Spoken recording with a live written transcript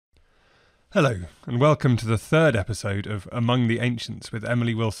Hello, and welcome to the third episode of Among the Ancients with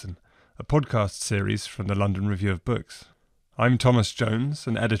Emily Wilson, a podcast series from the London Review of Books. I'm Thomas Jones,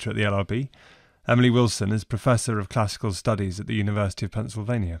 an editor at the LRB. Emily Wilson is Professor of Classical Studies at the University of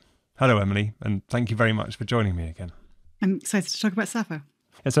Pennsylvania. Hello, Emily, and thank you very much for joining me again. I'm excited to talk about Sappho.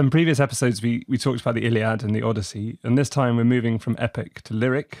 Yes, in previous episodes we talked about the Iliad and the Odyssey, and this time we're moving from epic to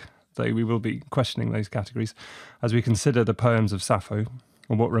lyric, though we will be questioning those categories as we consider the poems of Sappho,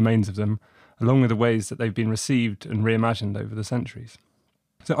 or what remains of them, along with the ways that they've been received and reimagined over the centuries.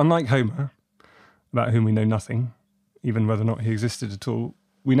 So unlike Homer, about whom we know nothing, even whether or not he existed at all,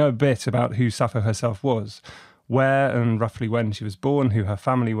 we know a bit about who Sappho herself was, where and roughly when she was born, who her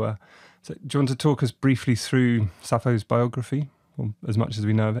family were. So do you want to talk us briefly through Sappho's biography, or as much as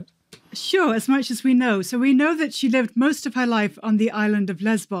we know of it? Sure, as much as we know. So we know that she lived most of her life on the island of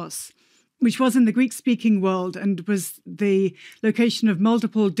Lesbos, which was in the Greek-speaking world and was the location of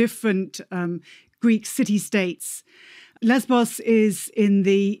multiple different Greek city-states. Lesbos is in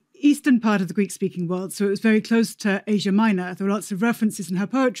the eastern part of the Greek-speaking world, so it was very close to Asia Minor. There were lots of references in her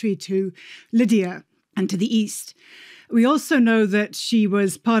poetry to Lydia and to the east. We also know that she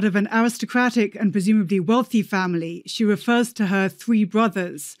was part of an aristocratic and presumably wealthy family. She refers to her three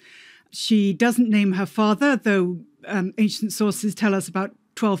brothers. She doesn't name her father, though ancient sources tell us about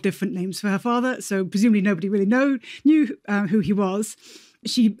 12 different names for her father, so presumably nobody really knew who he was.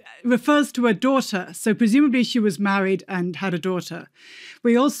 She refers to her daughter, so presumably she was married and had a daughter.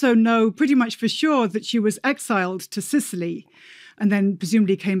 We also know pretty much for sure that she was exiled to Sicily and then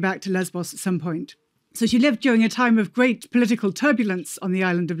presumably came back to Lesbos at some point. So she lived during a time of great political turbulence on the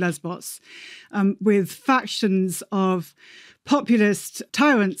island of Lesbos, with factions of populist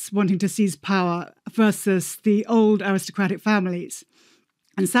tyrants wanting to seize power versus the old aristocratic families.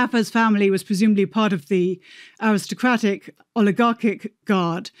 And Sappho's family was presumably part of the aristocratic oligarchic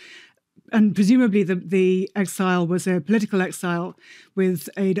guard. And presumably the exile was a political exile with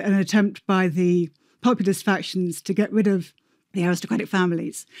an attempt by the populist factions to get rid of the aristocratic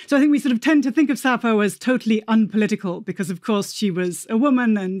families. So I think we sort of tend to think of Sappho as totally unpolitical because, of course, she was a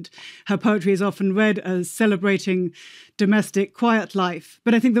woman and her poetry is often read as celebrating domestic, quiet life.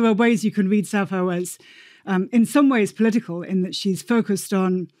 But I think there are ways you can read Sappho as in some ways political, in that she's focused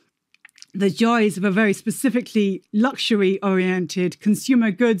on the joys of a very specifically luxury-oriented, consumer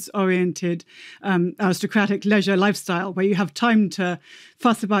goods-oriented, aristocratic leisure lifestyle, where you have time to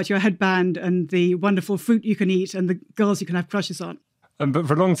fuss about your headband and the wonderful fruit you can eat and the girls you can have crushes on. But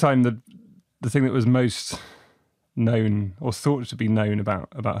for a long time, the thing that was most known or thought to be known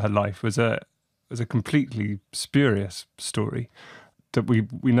about her life was a completely spurious story that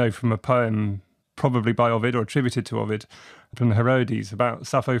we know from a poem probably by Ovid or attributed to Ovid from the Heroides about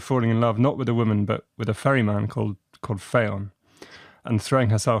Sappho falling in love not with a woman but with a ferryman called Phaon and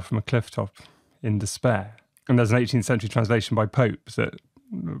throwing herself from a cliff top in despair. And there's an 18th century translation by Pope that,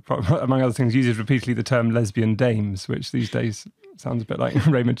 among other things, uses repeatedly the term lesbian dames, which these days sounds a bit like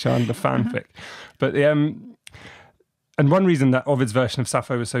Raymond Chandler fanfic. But and one reason that Ovid's version of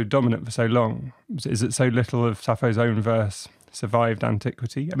Sappho was so dominant for so long is that so little of Sappho's own verse survived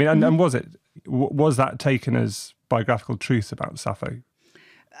antiquity. I mean, and was that taken as biographical truth about Sappho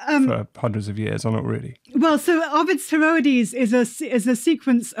for hundreds of years, or not really? Well, so Ovid's Heroides is a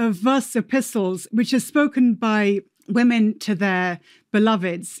sequence of verse epistles which are spoken by women to their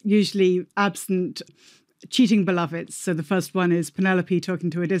beloveds, usually absent, cheating beloveds. So the first one is Penelope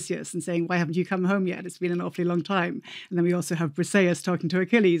talking to Odysseus and saying, "Why haven't you come home yet? It's been an awfully long time." And then we also have Briseis talking to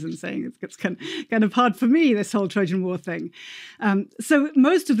Achilles and saying, "It's kind of hard for me, this whole Trojan War thing." So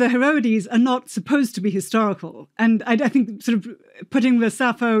most of the Heroides are not supposed to be historical. And I think sort of putting the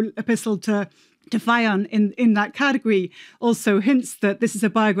Sappho epistle to Phaon in that category also hints that this is a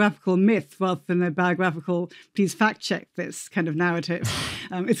biographical myth rather than a biographical, please fact-check this kind of narrative.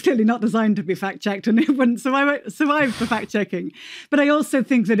 It's clearly not designed to be fact-checked and it wouldn't survive for fact-checking. But I also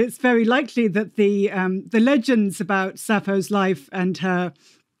think that it's very likely that the legends about Sappho's life and her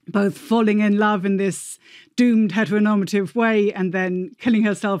both falling in love in this doomed heteronormative way and then killing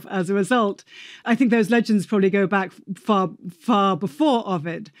herself as a result, I think those legends probably go back far, far before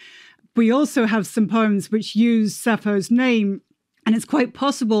Ovid. We also have some poems which use Sappho's name, and it's quite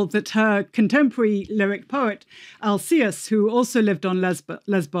possible that her contemporary lyric poet, Alcaeus, who also lived on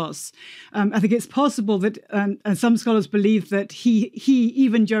Lesbos, I think it's possible that, and some scholars believe that he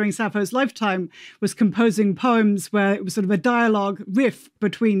even during Sappho's lifetime, was composing poems where it was sort of a dialogue riff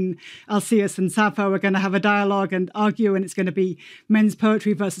between Alcaeus and Sappho. We're going to have a dialogue and argue, and it's going to be men's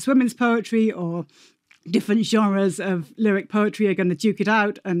poetry versus women's poetry, or different genres of lyric poetry are going to duke it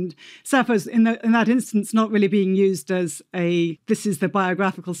out. And Sappho's, in that instance, not really being used as this is the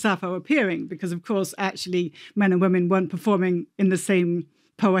biographical Sappho appearing, because, of course, actually men and women weren't performing in the same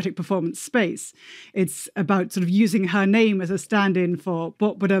poetic performance space. It's about sort of using her name as a stand-in for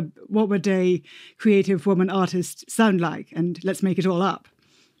what would a creative woman artist sound like, and let's make it all up.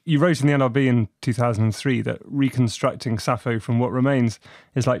 You wrote in the NRB in 2003 that reconstructing Sappho from what remains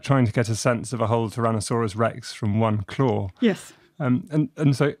is like trying to get a sense of a whole Tyrannosaurus Rex from one claw. Yes. And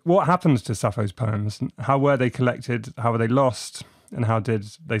so what happened to Sappho's poems? How were they collected? How were they lost? And how did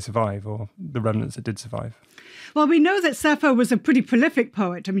they survive, or the remnants that did survive? Well, we know that Sappho was a pretty prolific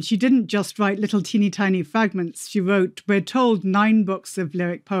poet. I mean, she didn't just write little teeny tiny fragments. She wrote, we're told, 9 books of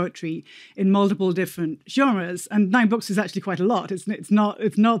lyric poetry in multiple different genres. And 9 books is actually quite a lot. It's not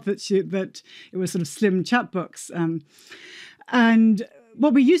that it was sort of slim chapbooks. And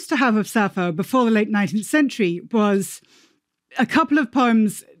what we used to have of Sappho before the late 19th century was a couple of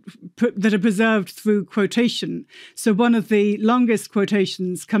poems that are preserved through quotation. So one of the longest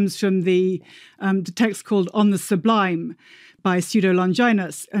quotations comes from the text called On the Sublime by Pseudo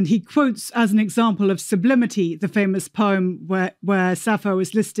Longinus. And he quotes as an example of sublimity the famous poem where Sappho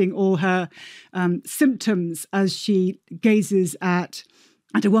is listing all her symptoms as she gazes at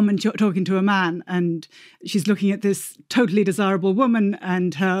a woman talking to a man, and she's looking at this totally desirable woman,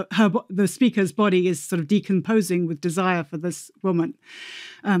 and the speaker's body is sort of decomposing with desire for this woman.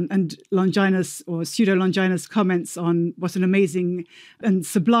 And Longinus, or Pseudo Longinus, comments on what an amazing and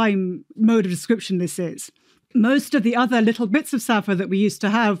sublime mode of description this is. Most of the other little bits of Sappho that we used to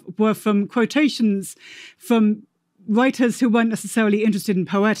have were from quotations from writers who weren't necessarily interested in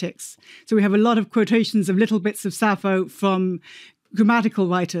poetics. So we have a lot of quotations of little bits of Sappho from grammatical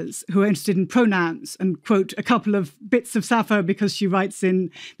writers who are interested in pronouns, and quote a couple of bits of Sappho because she writes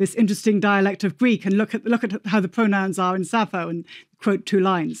in this interesting dialect of Greek, and look at how the pronouns are in Sappho, and quote 2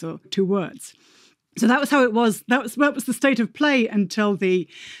 lines or 2 words. So that was how it was. That was the state of play until the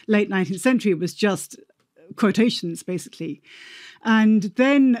late 19th century. It was just quotations, basically. And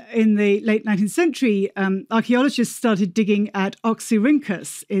then in the late 19th century, archaeologists started digging at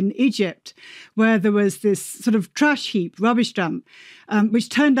Oxyrhynchus in Egypt, where there was this sort of trash heap, rubbish dump, which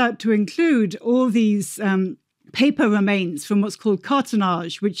turned out to include all these paper remains from what's called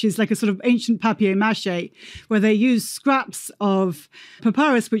cartonnage, which is like a sort of ancient papier-mâché, where they use scraps of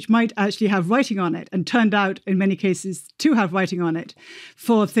papyrus which might actually have writing on it, and turned out in many cases to have writing on it,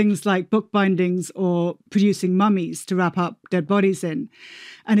 for things like book bindings or producing mummies to wrap up dead bodies in.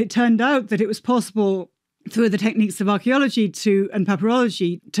 And it turned out that it was possible, through the techniques of archaeology and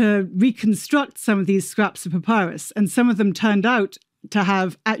papyrology, to reconstruct some of these scraps of papyrus. And some of them turned out to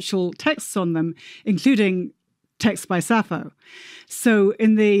have actual texts on them, including text by Sappho. So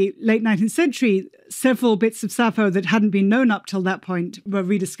in the late 19th century, several bits of Sappho that hadn't been known up till that point were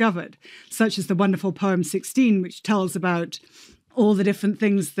rediscovered, such as the wonderful poem 16, which tells about all the different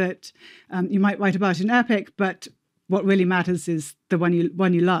things that you might write about in epic, but what really matters is the one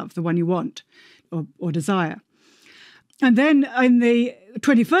you love, the one you want or desire. And then in the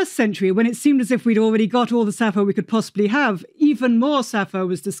 21st century, when it seemed as if we'd already got all the Sappho we could possibly have, even more Sappho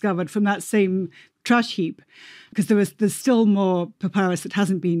was discovered from that same trash heap, because there's still more papyrus that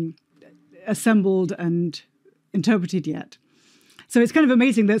hasn't been assembled and interpreted yet. So it's kind of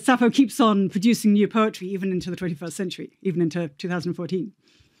amazing that Sappho keeps on producing new poetry even into the 21st century, even into 2014.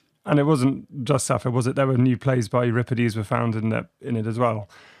 And it wasn't just Sappho, was it? There were new plays by Euripides were found in it as well.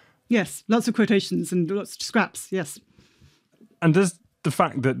 Yes, lots of quotations and lots of scraps, yes. And does the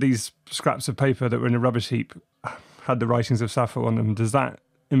fact that these scraps of paper that were in a rubbish heap had the writings of Sappho on them, does that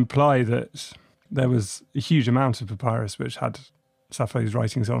imply that there was a huge amount of papyrus which had Sappho's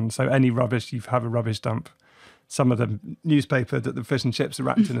writings on? So any rubbish, you have a rubbish dump. Some of the newspaper that the fish and chips are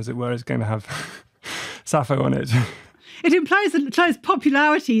wrapped in, as it were, is going to have Sappho on it. It implies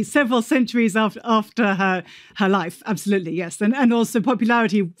popularity several centuries after her life, absolutely, yes. And also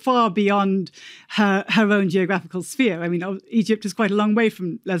popularity far beyond her own geographical sphere. I mean, Egypt is quite a long way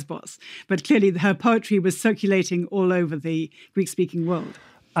from Lesbos, but clearly her poetry was circulating all over the Greek-speaking world.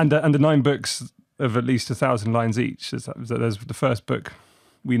 And the 9 books of at least 1,000 lines each, there's the first book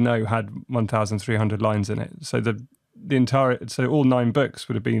we know had 1,300 lines in it. So so all 9 books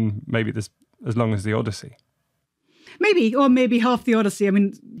would have been maybe as long as the Odyssey. Maybe half the Odyssey. I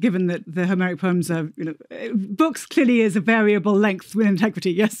mean, given that the Homeric poems are, books clearly is a variable length with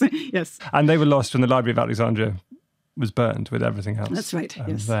integrity. Yes, yes. And they were lost when the Library of Alexandria was burned with everything else. That's right.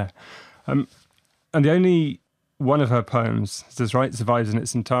 Yes. There, and the only one of her poems, survives in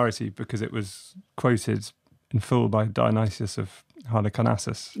its entirety because it was quoted in full by Dionysius of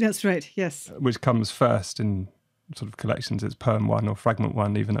Harlequinassus. That's right, yes. Which comes first in sort of collections. It's poem 1 or fragment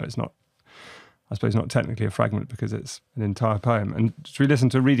 1, even though it's not, I suppose, not technically a fragment because it's an entire poem. And should we listen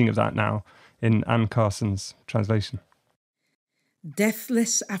to a reading of that now in Anne Carson's translation?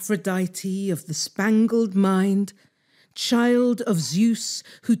 Deathless Aphrodite of the spangled mind, child of Zeus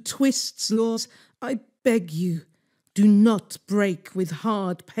who twists laws, I beg you, do not break with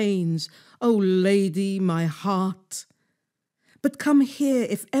hard pains, O lady, my heart. But come here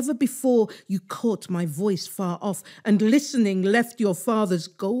if ever before you caught my voice far off, and listening left your father's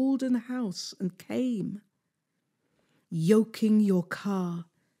golden house and came. Yoking your car,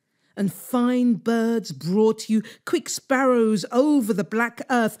 and fine birds brought you, quick sparrows over the black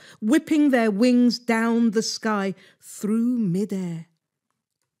earth, whipping their wings down the sky through midair.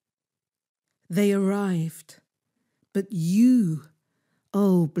 They arrived, but you,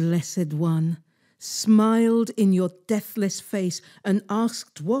 O blessed one, smiled in your deathless face and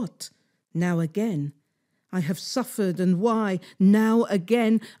asked what? Now again, I have suffered, and why? Now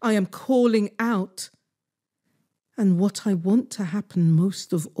again, I am calling out. And what I want to happen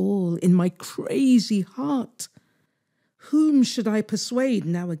most of all in my crazy heart, whom should I persuade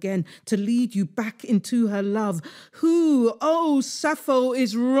now again to lead you back into her love? Who, oh Sappho,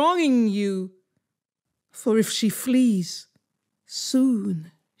 is wronging you? For if she flees,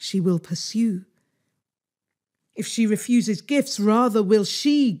 soon she will pursue. If she refuses gifts, rather will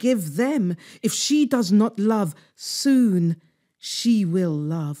she give them. If she does not love, soon she will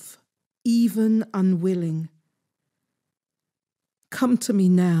love, even unwilling. Come to me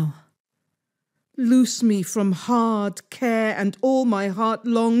now. Loose me from hard care, and all my heart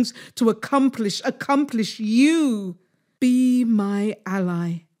longs to accomplish you. Be my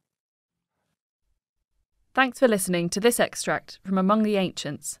ally. Thanks for listening to this extract from Among the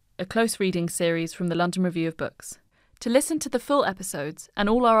Ancients, a close reading series from the London Review of Books. To listen to the full episodes and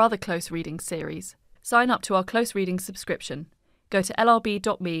all our other close reading series, sign up to our close reading subscription. Go to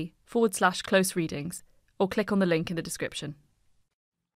lrb.me/close readings or click on the link in the description.